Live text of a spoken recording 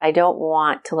I don't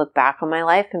want to look back on my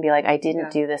life and be like, I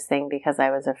didn't do this thing because I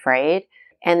was afraid.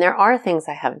 And there are things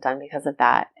I haven't done because of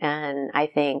that. And I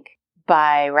think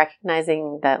by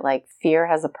recognizing that like fear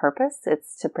has a purpose,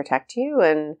 it's to protect you,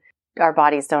 and our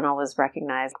bodies don't always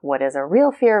recognize what is a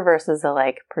real fear versus a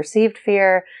like perceived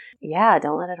fear. Yeah,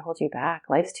 don't let it hold you back.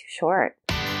 Life's too short.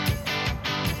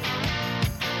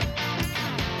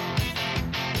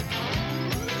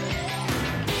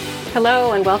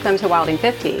 Hello and welcome to Wilding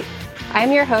 50. I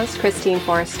am your host, Christine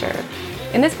Forrester.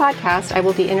 In this podcast, I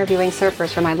will be interviewing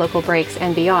surfers from my local breaks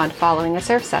and beyond following a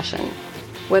surf session.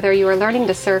 Whether you are learning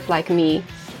to surf like me,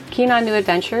 keen on new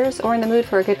adventures, or in the mood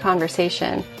for a good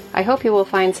conversation, I hope you will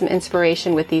find some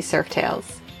inspiration with these surf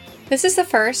tales. This is the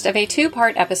first of a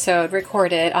two-part episode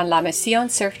recorded on La Mission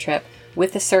surf trip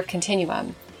with the Surf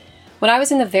Continuum. When I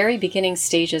was in the very beginning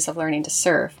stages of learning to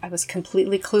surf, I was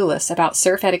completely clueless about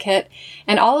surf etiquette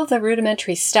and all of the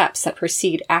rudimentary steps that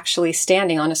precede actually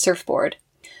standing on a surfboard.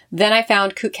 Then I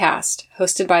found KookCast,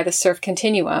 hosted by the Surf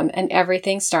Continuum, and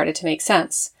everything started to make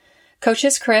sense.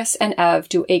 Coaches Chris and Ev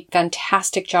do a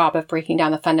fantastic job of breaking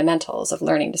down the fundamentals of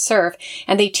learning to surf,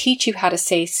 and they teach you how to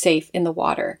stay safe in the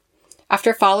water.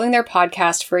 After following their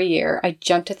podcast for a year, I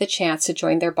jumped at the chance to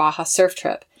join their Baja surf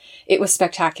trip. It was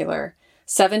spectacular.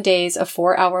 7 days of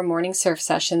 4-hour morning surf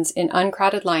sessions in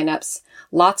uncrowded lineups,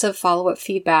 lots of follow-up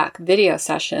feedback, video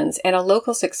sessions, and a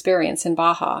locals experience in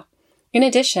Baja. In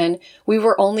addition, we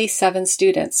were only 7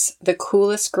 students, the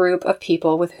coolest group of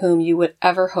people with whom you would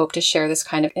ever hope to share this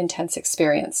kind of intense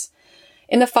experience.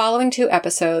 In the following 2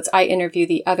 episodes, I interview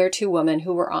the other 2 women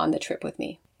who were on the trip with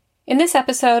me. In this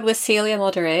episode with Celia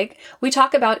Mulderrig, we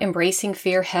talk about embracing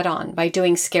fear head-on by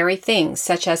doing scary things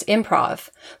such as improv,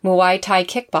 Muay Thai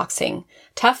kickboxing,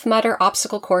 Tough Mudder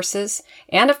obstacle courses,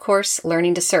 and of course,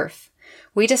 learning to surf.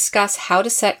 We discuss how to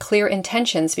set clear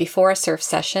intentions before a surf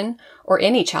session or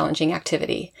any challenging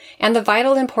activity, and the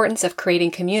vital importance of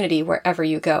creating community wherever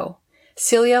you go.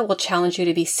 Celia will challenge you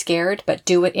to be scared, but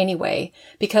do it anyway,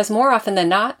 because more often than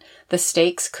not, the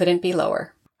stakes couldn't be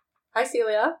lower. Hi,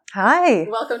 Celia. Hi.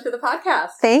 Welcome to the podcast.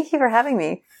 Thank you for having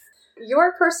me.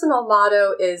 Your personal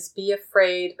motto is be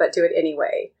afraid, but do it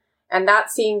anyway. And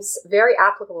that seems very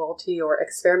applicable to your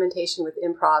experimentation with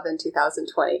improv in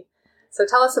 2020. So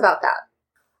tell us about that.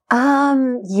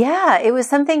 Yeah, it was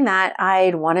something that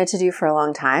I'd wanted to do for a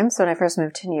long time. So when I first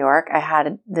moved to New York, I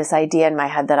had this idea in my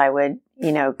head that I would,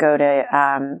 go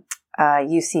to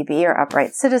UCB or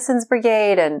Upright Citizens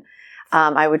Brigade, and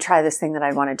I would try this thing that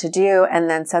I wanted to do. And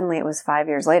then suddenly it was 5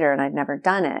 years later and I'd never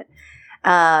done it.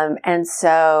 And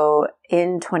so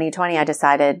in 2020, I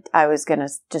decided I was going to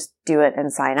just do it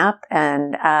and sign up.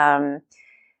 And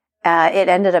it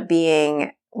ended up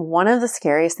being one of the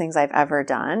scariest things I've ever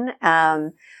done.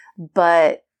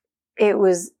 But it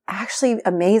was actually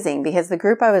amazing because the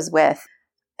group I was with,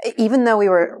 even though we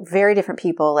were very different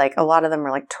people, like a lot of them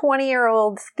were like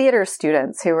 20-year-old theater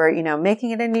students who were,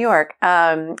 making it in New York.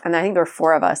 And I think there were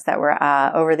 4 of us that were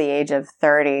over the age of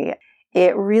 30.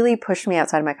 It really pushed me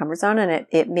outside of my comfort zone, and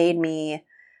it made me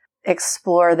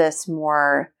explore this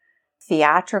more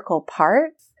theatrical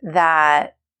part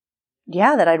that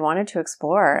I'd wanted to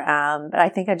explore. But I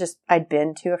think I'd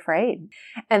been too afraid.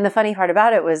 And the funny part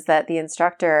about it was that the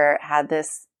instructor had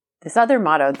this other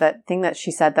motto, that thing that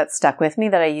she said that stuck with me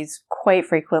that I use quite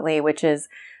frequently, which is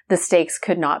the stakes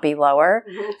could not be lower.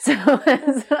 Mm-hmm.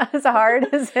 So as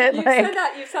hard as it,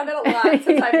 you've said that a lot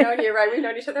since I've known you, right? We've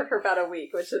known each other for about a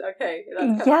week, which is okay.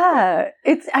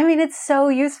 It's so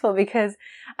useful because,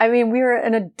 we were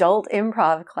an adult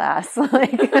improv class.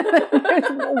 Like,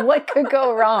 what could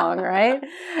go wrong, right?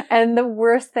 And the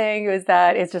worst thing was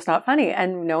that it's just not funny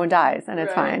and no one dies and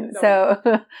it's fine.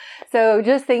 So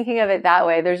just thinking of it that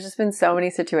way, there's just been so many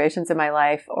situations in my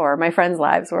life or my friends'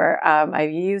 lives where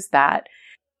I've used that.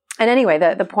 And anyway,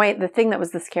 the thing that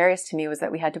was the scariest to me was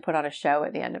that we had to put on a show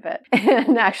at the end of it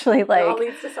and actually it all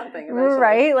leads to something eventually.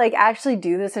 Right? Like actually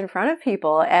do this in front of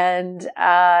people. And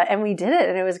we did it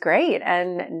and it was great.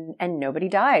 And nobody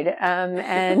died. And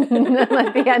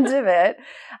at the end of it,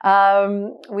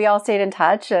 we all stayed in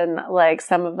touch, and like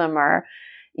some of them are,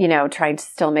 trying to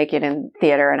still make it in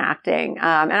theater and acting.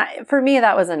 For me,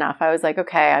 that was enough. I was like,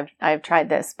 okay, I've tried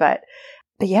this, but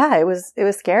yeah, it was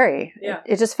scary. Yeah.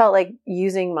 It just felt like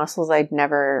using muscles I'd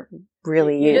never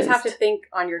really used. You just have to think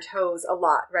on your toes a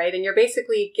lot, right? And you're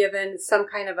basically given some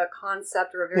kind of a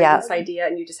concept or a very loose idea,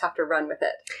 and you just have to run with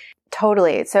it.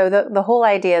 Totally. So the whole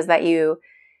idea is that you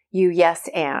yes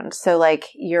and. So like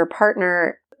your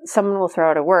partner someone will throw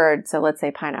out a word. So let's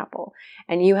say pineapple,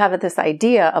 and you have this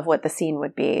idea of what the scene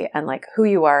would be and like who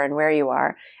you are and where you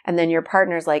are. And then your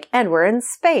partner's like, and we're in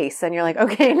space. And you're like,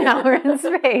 okay, now we're in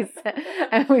space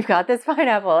and we've got this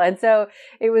pineapple. And so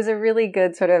it was a really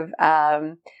good sort of,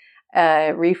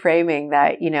 reframing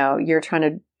that, you're trying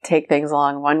to take things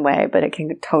along one way, but it can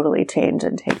totally change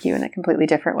and take you in a completely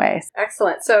different way.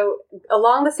 Excellent. So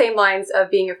along the same lines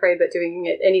of being afraid but doing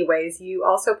it anyways, you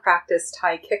also practice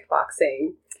Thai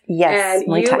kickboxing. Yes.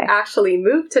 And you actually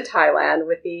moved to Thailand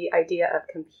with the idea of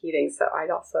competing. So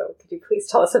could you please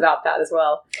tell us about that as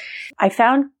well? I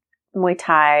found Muay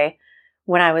Thai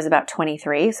when I was about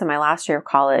 23. So my last year of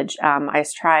college, I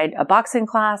tried a boxing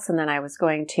class, and then I was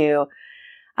going to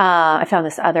I found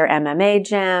this other MMA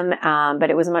gym,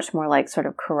 but it was much more like sort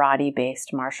of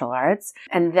karate-based martial arts.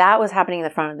 And that was happening in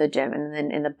the front of the gym. And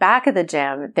then in the back of the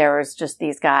gym, there was just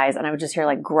these guys, and I would just hear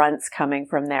like grunts coming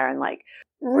from there and like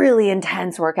really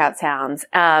intense workout sounds.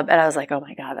 And I was like, oh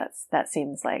my God, that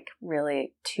seems like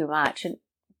really too much.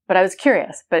 But I was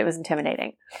curious, but it was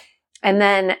intimidating. And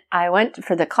then I went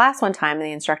for the class one time, and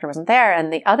the instructor wasn't there.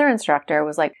 And the other instructor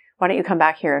was like, why don't you come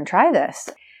back here and try this?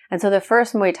 And so the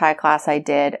first Muay Thai class I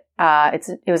did,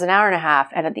 it was an hour and a half.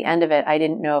 And at the end of it, I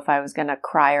didn't know if I was going to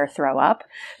cry or throw up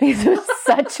because it was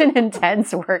such an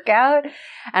intense workout.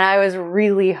 And I was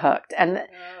really hooked. And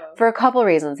for a couple of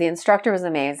reasons, the instructor was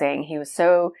amazing. He was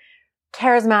so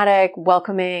charismatic,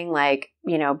 welcoming,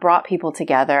 brought people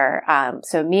together.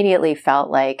 So immediately felt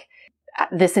like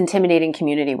this intimidating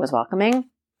community was welcoming.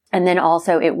 And then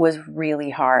also it was really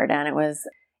hard. And it was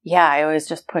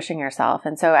just pushing yourself.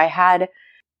 And so I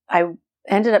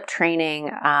ended up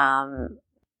training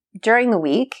during the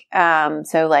week.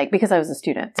 Because I was a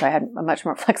student, so I had a much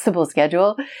more flexible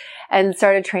schedule, and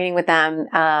started training with them,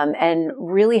 and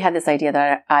really had this idea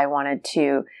that I wanted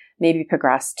to maybe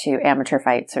progress to amateur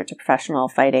fights or to professional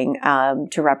fighting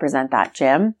to represent that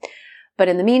gym. But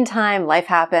in the meantime, life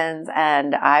happens,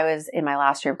 and I was in my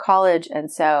last year of college. And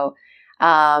so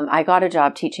I got a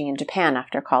job teaching in Japan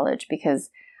after college because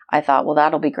I thought, well,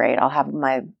 that'll be great. I'll have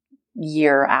my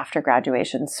year after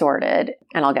graduation sorted,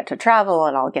 and I'll get to travel,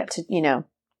 and I'll get to,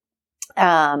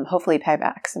 hopefully pay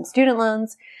back some student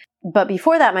loans. But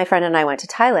before that, my friend and I went to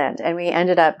Thailand, and we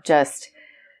ended up just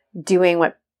doing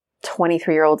what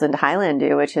 23-year-olds in Thailand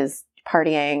do, which is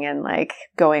partying and like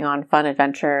going on fun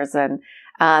adventures. And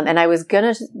I was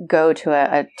going to go to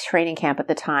a training camp at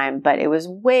the time, but it was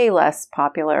way less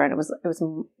popular, and it was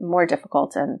more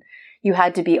difficult, and you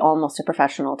had to be almost a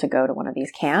professional to go to one of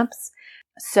these camps.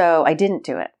 So I didn't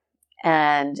do it.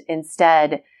 And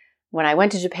instead, when I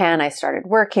went to Japan, I started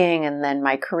working, and then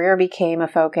my career became a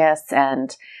focus,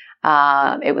 and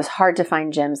it was hard to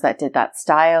find gyms that did that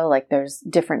style. Like there's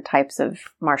different types of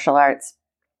martial arts.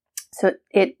 So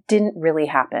it didn't really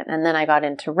happen. And then I got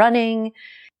into running.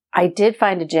 I did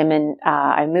find a gym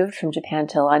I moved from Japan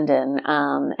to London,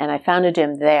 and I found a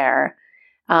gym there.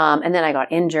 And then I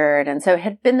got injured. And so it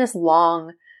had been this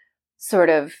long sort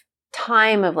of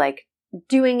time of like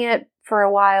doing it for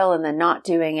a while and then not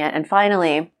doing it. And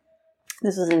finally,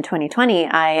 this was in 2020,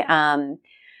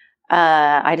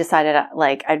 I decided,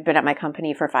 like, I'd been at my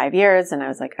company for 5 years, and I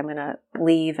was like, I'm going to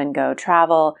leave and go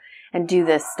travel and do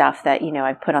this stuff that,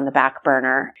 I've put on the back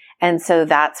burner. And so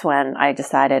that's when I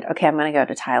decided, okay, I'm going to go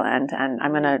to Thailand, and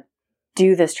I'm going to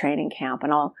do this training camp,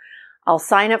 and I'll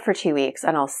sign up for 2 weeks,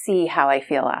 and I'll see how I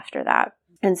feel after that.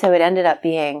 And so it ended up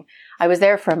being, I was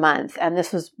there for a month, and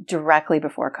this was directly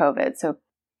before COVID.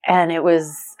 And it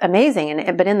was amazing.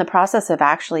 But in the process of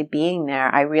actually being there,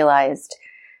 I realized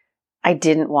I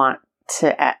didn't want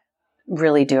to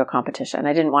really do a competition.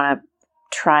 I didn't want to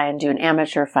try and do an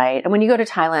amateur fight. And when you go to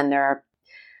Thailand,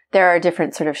 there are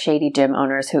different sort of shady gym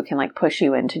owners who can like push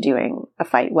you into doing a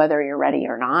fight, whether you're ready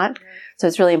or not. Right. So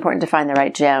it's really important to find the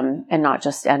right gym and not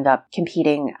just end up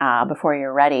competing before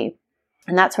you're ready.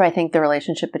 And that's where I think the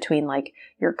relationship between like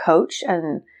your coach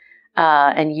and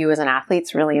you as an athlete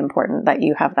is really important, that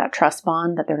you have that trust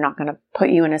bond, that they're not going to put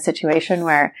you in a situation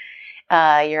where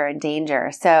you're in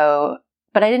danger. So,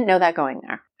 but I didn't know that going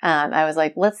there. I was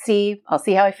like, let's see, I'll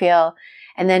see how I feel.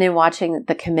 And then in watching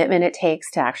the commitment it takes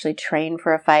to actually train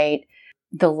for a fight,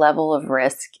 the level of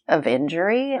risk of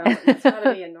injury. Oh, it's got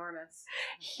to be enormous.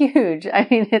 Huge. I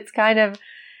mean, it's kind of,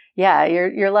 yeah,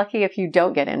 you're lucky if you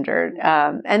don't get injured.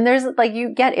 And there's like, you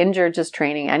get injured just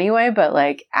training anyway, but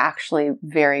like actually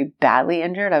very badly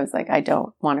injured, I was like, I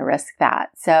don't want to risk that.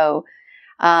 So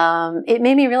it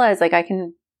made me realize like I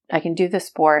can do the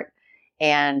sport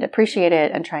and appreciate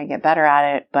it and try and get better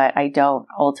at it, but I don't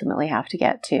ultimately have to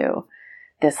get to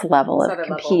this level of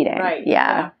competing. Right.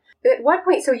 Yeah. At what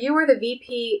point, so you were the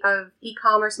VP of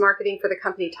e-commerce marketing for the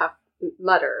company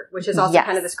Mutter, which is also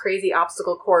kind of this crazy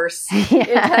obstacle course Yes.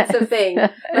 intensive thing,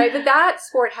 right? But that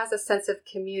sport has a sense of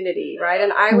community, right?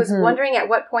 And I was wondering at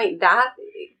what point that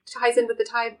ties in with the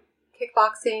Thai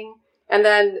kickboxing, and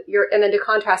then to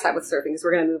contrast that with surfing, because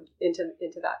we're going to move into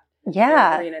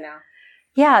that arena now.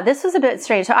 Yeah, this was a bit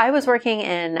strange. So I was working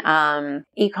in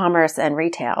e-commerce and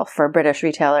retail for a British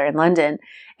retailer in London,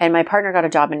 and my partner got a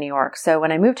job in New York. So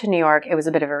when I moved to New York, it was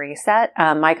a bit of a reset.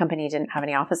 My company didn't have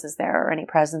any offices there or any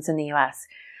presence in the US.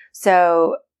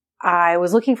 So I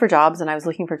was looking for jobs, and I was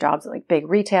looking for jobs at like big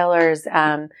retailers,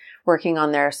 working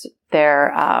on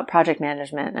their project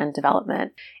management and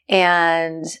development.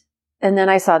 And then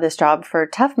I saw this job for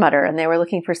Tough Mudder, and they were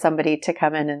looking for somebody to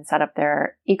come in and set up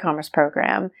their e-commerce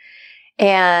program.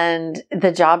 And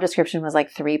the job description was like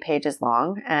 3 pages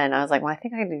long. And I was like, well, I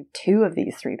think I can do 2 of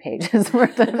these 3 pages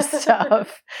worth of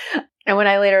stuff. And when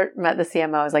I later met the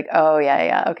CMO, I was like, oh,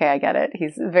 yeah. Okay, I get it.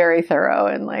 He's very thorough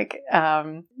and like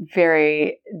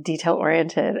very detail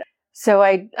oriented. So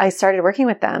I started working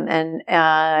with them. And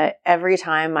every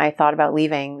time I thought about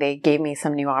leaving, they gave me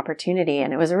some new opportunity.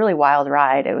 And it was a really wild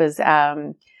ride. It was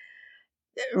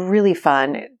really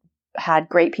fun. Had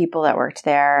great people that worked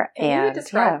there. Can you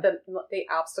describe the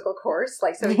obstacle course?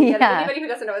 Like, so anybody who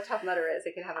doesn't know what Tough Mudder is,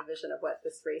 they can have a vision of what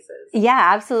this race is. Yeah,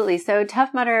 absolutely. So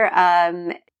Tough Mudder,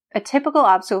 a typical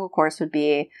obstacle course would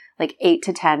be like 8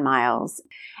 to 10 miles,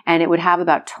 and it would have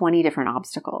about 20 different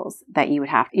obstacles that you'd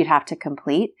have to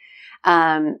complete.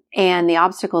 And the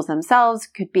obstacles themselves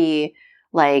could be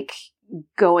like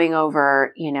going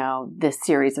over, this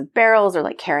series of barrels or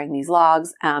like carrying these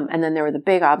logs. And then there were the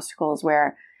big obstacles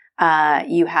where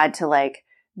you had to like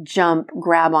jump,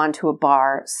 grab onto a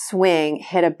bar, swing,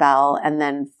 hit a bell, and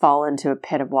then fall into a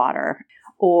pit of water.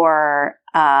 Or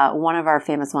one of our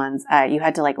famous ones, you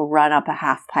had to like run up a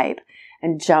half pipe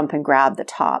and jump and grab the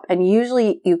top. And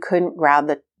usually you couldn't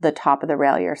grab the top of the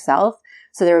rail yourself.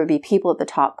 So there would be people at the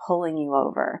top pulling you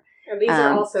over. And these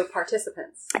are also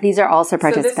participants. These are also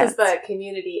participants. So this is the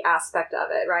community aspect of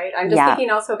it, right? I'm just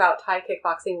thinking also about Thai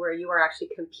kickboxing, where you are actually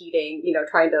competing,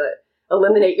 trying to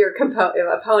eliminate your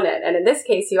opponent. And in this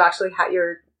case,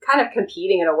 you're kind of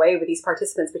competing in a way with these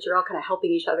participants, but you're all kind of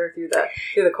helping each other through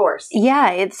the course.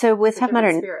 Yeah. So with Tough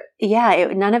Mudder,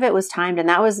 none of it was timed, and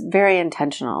that was very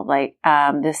intentional. Like,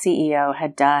 the CEO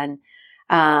had done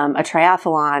a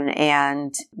triathlon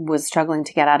and was struggling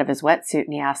to get out of his wetsuit,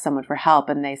 and he asked someone for help,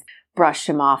 and they brushed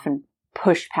him off and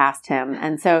pushed past him.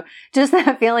 And so just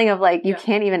that feeling of like, you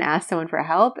can't even ask someone for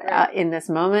help in this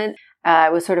moment.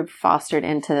 Was sort of fostered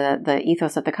into the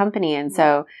ethos of the company. And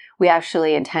so we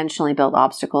actually intentionally built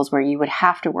obstacles where you would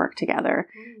have to work together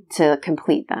to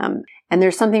complete them. And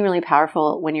there's something really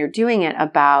powerful when you're doing it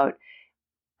about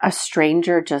a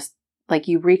stranger just like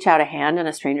you reach out a hand and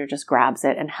a stranger just grabs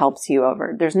it and helps you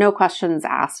over. There's no questions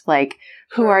asked like,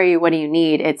 who are you? What do you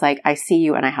need? It's like, I see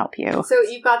you and I help you. So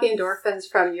you've got the endorphins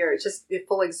from your just the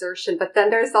full exertion, but then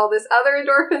there's all this other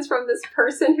endorphins from this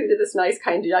person who did this nice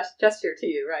kind gesture to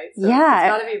to right? So it's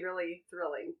got to be really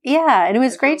thrilling. Yeah, and it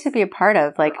was great to be a part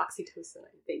of. Like oxytocin,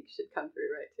 I think, should come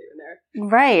through right too in there.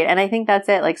 Right, and I think that's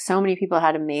it. Like so many people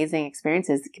had amazing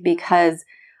experiences because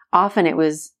often it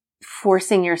was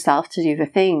forcing yourself to do the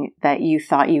thing that you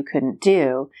thought you couldn't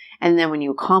do. And then when you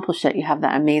accomplish it, you have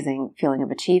that amazing feeling of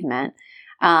achievement.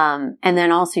 And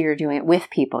then also you're doing it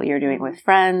with people. You're doing it with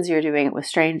friends. You're doing it with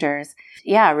strangers.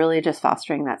 Yeah, really just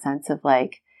fostering that sense of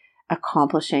like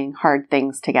accomplishing hard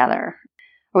things together.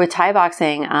 Or with Thai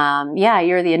boxing,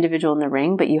 you're the individual in the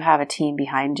ring, but you have a team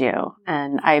behind you.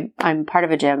 And I'm part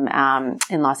of a gym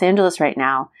in Los Angeles right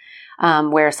now,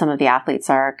 where some of the athletes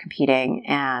are competing,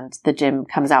 and the gym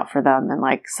comes out for them and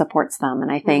like supports them.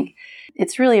 And I think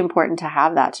it's really important to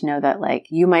have that, to know that like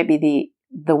you might be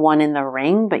the one in the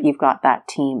ring, but you've got that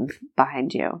team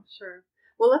behind you. Sure.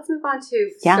 Well, let's move on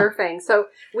to surfing. So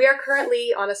we are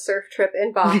currently on a surf trip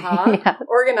in Baja,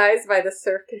 organized by the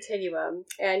Surf Continuum,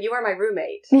 and you are my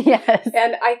roommate. Yes.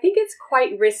 And I think it's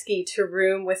quite risky to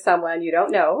room with someone you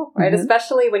don't know, right? Mm-hmm.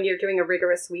 Especially when you're doing a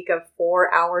rigorous week of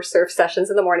 4-hour surf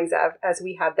sessions in the mornings, as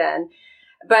we have been.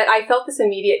 But I felt this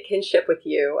immediate kinship with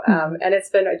you, and it's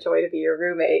been a joy to be your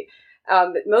roommate.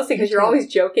 Mostly because you're always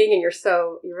joking and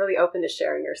you're really open to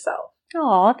sharing yourself.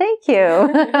 Oh, thank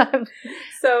you.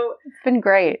 So it's been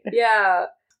great. Yeah.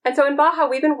 And so in Baja,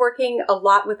 we've been working a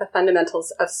lot with the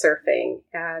fundamentals of surfing.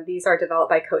 These are developed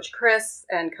by Coach Chris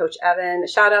and Coach Evan.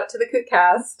 Shout out to the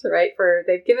Cootcast, right?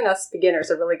 They've given us beginners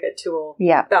a really good tool.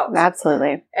 Yeah,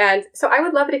 absolutely. And so I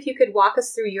would love it if you could walk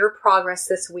us through your progress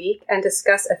this week and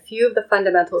discuss a few of the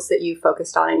fundamentals that you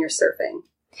focused on in your surfing.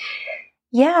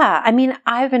 Yeah. I mean,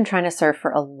 I've been trying to surf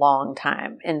for a long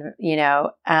time and,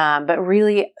 but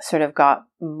really sort of got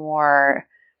more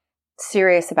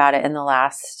serious about it in the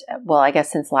last, I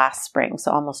guess since last spring.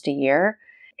 So almost a year.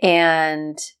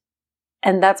 And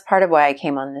that's part of why I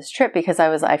came on this trip, because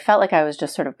I felt like I was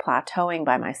just sort of plateauing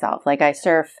by myself. Like I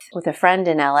surf with a friend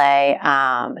in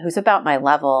LA, who's about my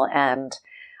level. And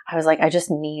I was like, I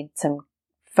just need some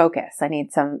focus. I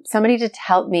need somebody to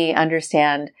help me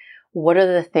understand what are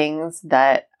the things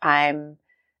that I'm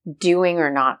doing or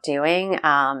not doing,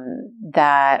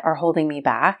 that are holding me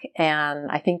back. And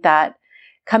I think that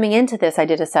coming into this, I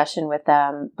did a session with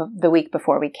them the week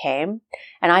before we came.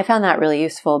 And I found that really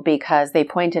useful because they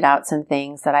pointed out some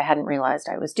things that I hadn't realized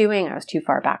I was doing. I was too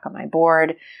far back on my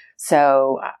board.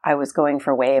 So I was going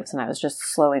for waves and I was just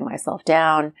slowing myself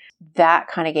down. That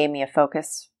kind of gave me a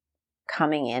focus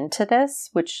coming into this,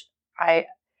 which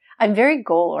I'm very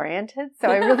goal oriented. So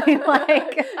I really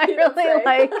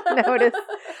notice.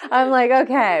 I'm like,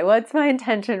 okay, what's my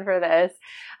intention for this?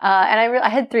 And I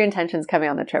had 3 intentions coming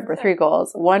on the trip, or 3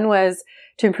 goals. One was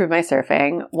to improve my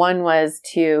surfing. One was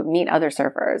to meet other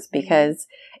surfers, because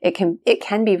it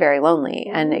can be very lonely,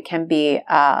 and it can be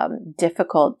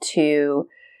difficult to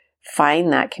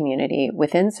find that community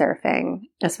within surfing,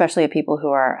 especially of people who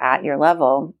are at your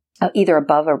level, either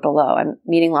above or below. I'm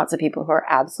meeting lots of people who are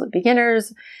absolute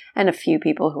beginners and a few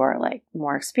people who are like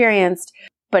more experienced,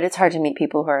 but it's hard to meet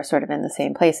people who are sort of in the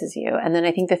same place as you. And then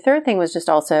I think the third thing was just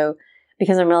also,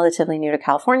 because I'm relatively new to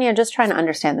California, just trying to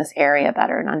understand this area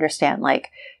better and understand like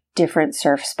different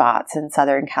surf spots in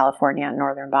Southern California and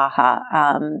Northern Baja,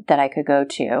 that I could go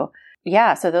to.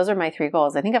 Yeah, so those are my 3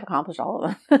 goals. I think I've accomplished all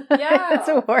of them. Yeah.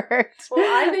 It's worked. Well,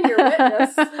 I've been your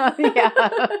witness.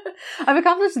 Yeah. I've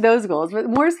accomplished those goals, but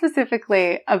more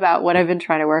specifically about what I've been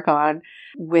trying to work on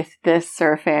with this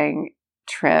surfing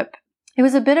trip. It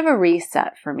was a bit of a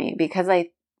reset for me, because I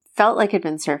felt like I'd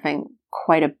been surfing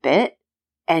quite a bit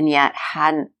and yet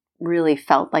hadn't really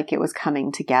felt like it was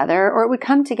coming together, or it would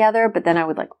come together, but then I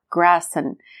would like regress,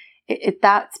 and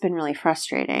that's been really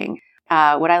frustrating.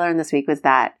 What I learned this week was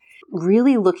that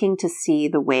really looking to see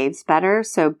the waves better.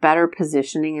 So better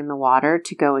positioning in the water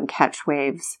to go and catch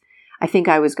waves. I think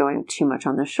I was going too much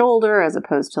on the shoulder as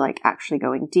opposed to like actually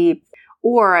going deep,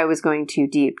 or I was going too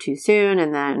deep too soon,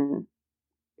 and then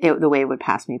the wave would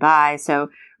pass me by. So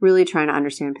really trying to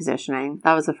understand positioning.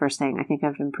 That was the first thing I think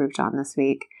I've improved on this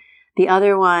week. The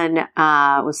other one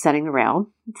was setting the rail.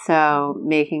 So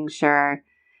making sure,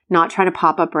 not trying to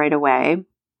pop up right away,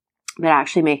 but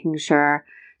actually making sure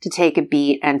to take a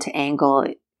beat and to angle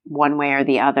one way or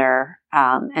the other,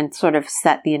 and sort of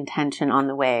set the intention on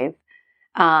the wave.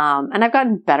 And I've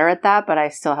gotten better at that, but I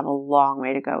still have a long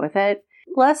way to go with it.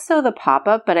 Less so the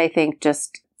pop-up, but I think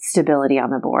just stability on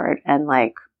the board and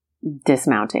like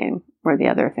dismounting were the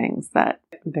other things that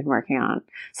I've been working on.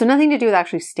 So nothing to do with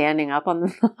actually standing up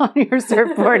on your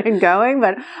surfboard and going,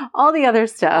 but all the other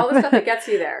stuff. All the stuff that gets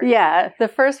you there. Yeah.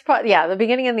 The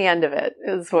beginning and the end of it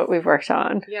is what we've worked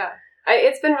on. Yeah.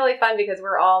 It's been really fun because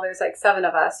there's like 7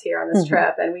 of us here on this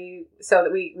trip, and we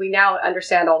now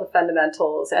understand all the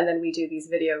fundamentals, and then we do these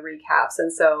video recaps.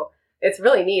 And so it's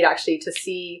really neat actually to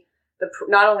see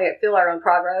not only feel our own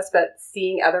progress, but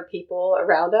seeing other people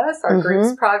around us, our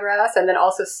group's progress, and then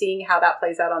also seeing how that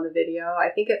plays out on the video. I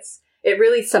think it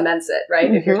really cements it,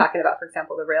 right? If you're talking about, for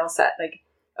example, the rail set, like,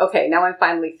 okay, now I'm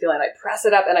finally feeling, I press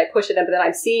it up and I push it in, but then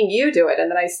I'm seeing you do it, and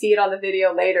then I see it on the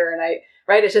video later, and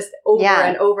right? It's just over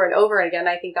and over and over again.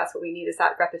 I think that's what we need, is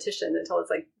that repetition until it's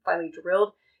like finally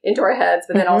drilled into our heads,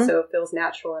 but then also feels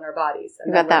natural in our bodies. And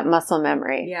you've got that muscle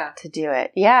memory to do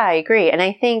it. Yeah, I agree. And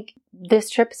I think this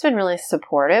trip's been really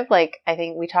supportive. Like, I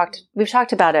think we've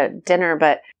talked about at dinner,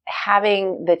 but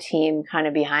having the team kind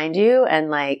of behind you and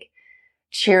like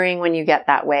cheering when you get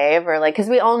that wave, or like, cause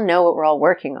we all know what we're all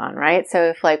working on, right? So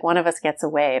if like one of us gets a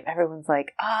wave, everyone's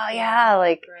like, oh yeah,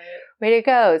 like way to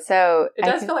go. So it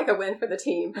does feel like a win for the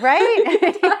team.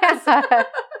 Right?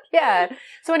 Yeah.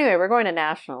 So anyway, we're going to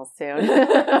nationals soon.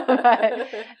 But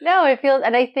no, it feels,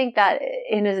 and I think that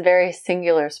in a very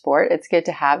singular sport, it's good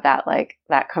to have that like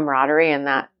that camaraderie and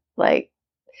that like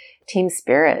team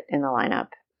spirit in the lineup.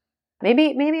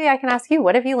 Maybe I can ask you,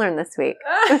 what have you learned this week?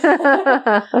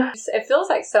 It feels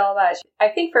like so much. I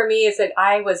think for me is that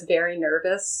I was very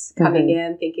nervous coming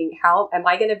in, thinking, how am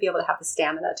I going to be able to have the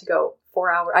stamina to go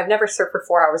 4 hours? I've never surfed for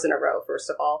 4 hours in a row, first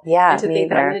of all. Yeah, and to think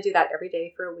that I'm going to do that every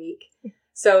day for a week.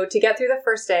 So to get through the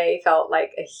first day felt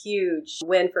like a huge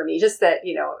win for me. Just that,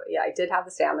 I did have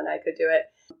the stamina. I could do it.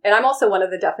 And I'm also one of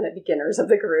the definite beginners of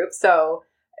the group. So,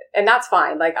 and that's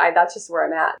fine. Like that's just where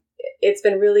I'm at. It's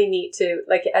been really neat to,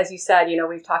 like, as you said,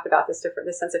 we've talked about this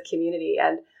sense of community.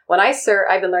 And when I surf,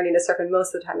 I've been learning to surf, and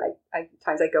most of the time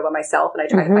I go by myself, and I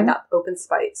try to find that open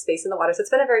space in the water. So it's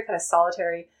been a very kind of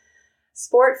solitary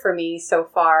sport for me so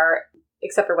far,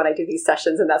 except for when I do these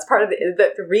sessions. And that's part of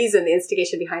the reason, the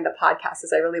instigation behind the podcast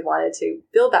is I really wanted to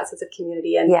build that sense of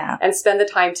community and spend the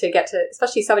time to get to,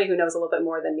 especially somebody who knows a little bit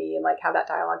more than me, and like have that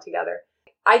dialogue together.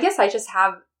 I guess I just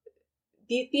have,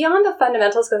 beyond the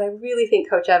fundamentals, because I really think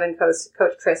Coach Evan and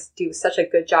Coach Chris do such a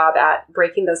good job at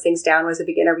breaking those things down as a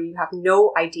beginner where you have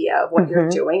no idea of what you're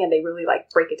doing, and they really like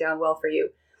break it down well for you.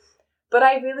 But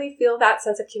I really feel that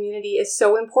sense of community is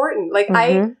so important. Like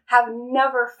I have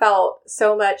never felt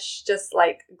so much just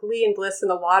like glee and bliss in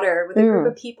the water with a group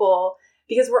of people,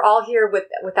 because we're all here with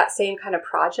that same kind of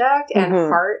project and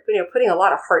heart, putting a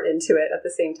lot of heart into it at the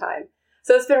same time.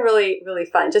 So it's been really, really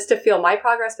fun just to feel my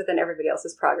progress, but then everybody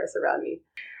else's progress around me.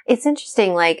 It's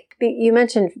interesting. Like you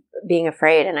mentioned being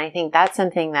afraid. And I think that's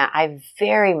something that I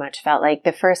very much felt like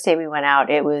the first day we went out,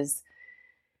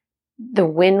 the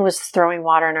wind was throwing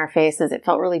water in our faces. It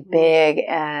felt really big.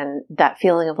 And that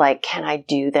feeling of like, can I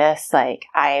do this? Like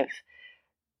I've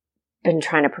been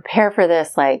trying to prepare for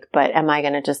this, like, but am I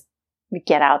going to just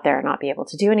get out there and not be able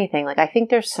to do anything? Like, I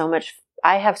think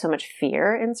I have so much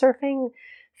fear in surfing,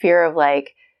 fear of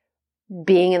like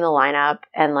being in the lineup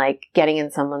and like getting in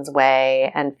someone's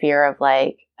way, and fear of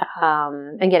like,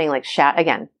 and getting like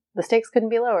again, the stakes couldn't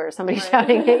be lower. Somebody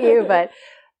shouting at you, but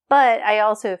I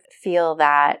also feel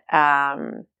that,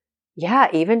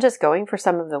 even just going for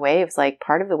some of the waves, like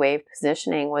part of the wave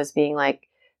positioning was being like,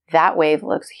 that wave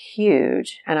looks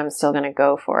huge and I'm still going to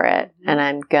go for it. And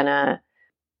I'm going to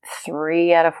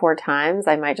 3 out of 4 times,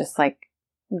 I might just like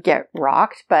get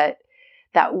rocked, but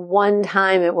that one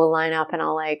time it will line up and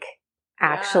I'll like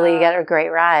actually get a great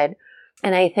ride.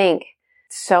 And I think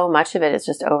so much of it is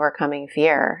just overcoming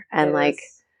fear and like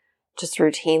just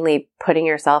routinely putting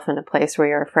yourself in a place where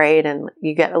you're afraid, and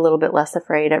you get a little bit less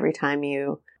afraid every time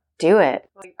you do it.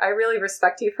 I really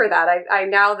respect you for that. I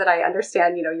now that I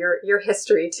understand, your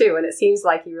history too, and it seems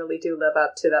like you really do live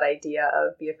up to that idea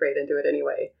of be afraid and do it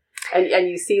anyway. And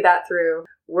you see that through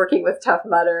working with Tough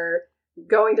Mudder,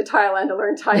 going to Thailand to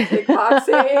learn Thai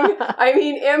kickboxing. I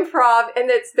mean, improv, and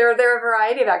there are a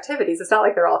variety of activities. It's not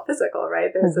like they're all physical,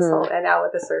 right? There's this whole, and now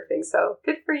with the surfing. So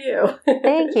good for you.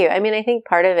 Thank you. I mean, I think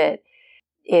part of it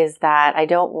is that I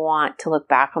don't want to look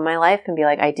back on my life and be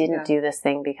like, I didn't do this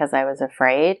thing because I was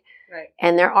afraid. Right.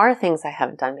 And there are things I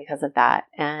haven't done because of that.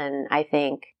 And I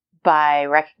think by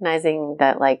recognizing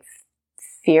that like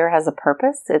fear has a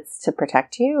purpose, it's to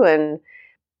protect you, and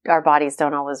our bodies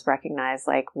don't always recognize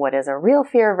like what is a real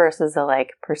fear versus a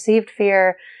like perceived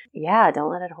fear. Yeah,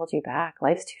 don't let it hold you back.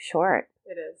 Life's too short.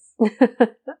 It is.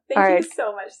 Thank you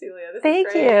so much, Celia. This Thank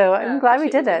is great. you. I'm glad we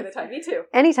did this. Me too.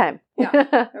 Anytime.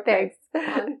 Yeah. Okay.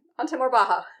 Thanks. On to more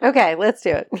Baja. Okay, let's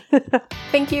do it.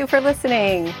 Thank you for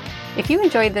listening. If you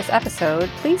enjoyed this episode,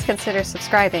 please consider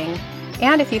subscribing.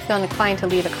 And if you feel inclined to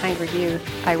leave a kind review,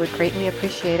 I would greatly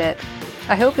appreciate it.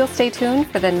 I hope you'll stay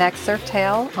tuned for the next surf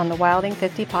tale on the Wilding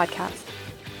 50 podcast.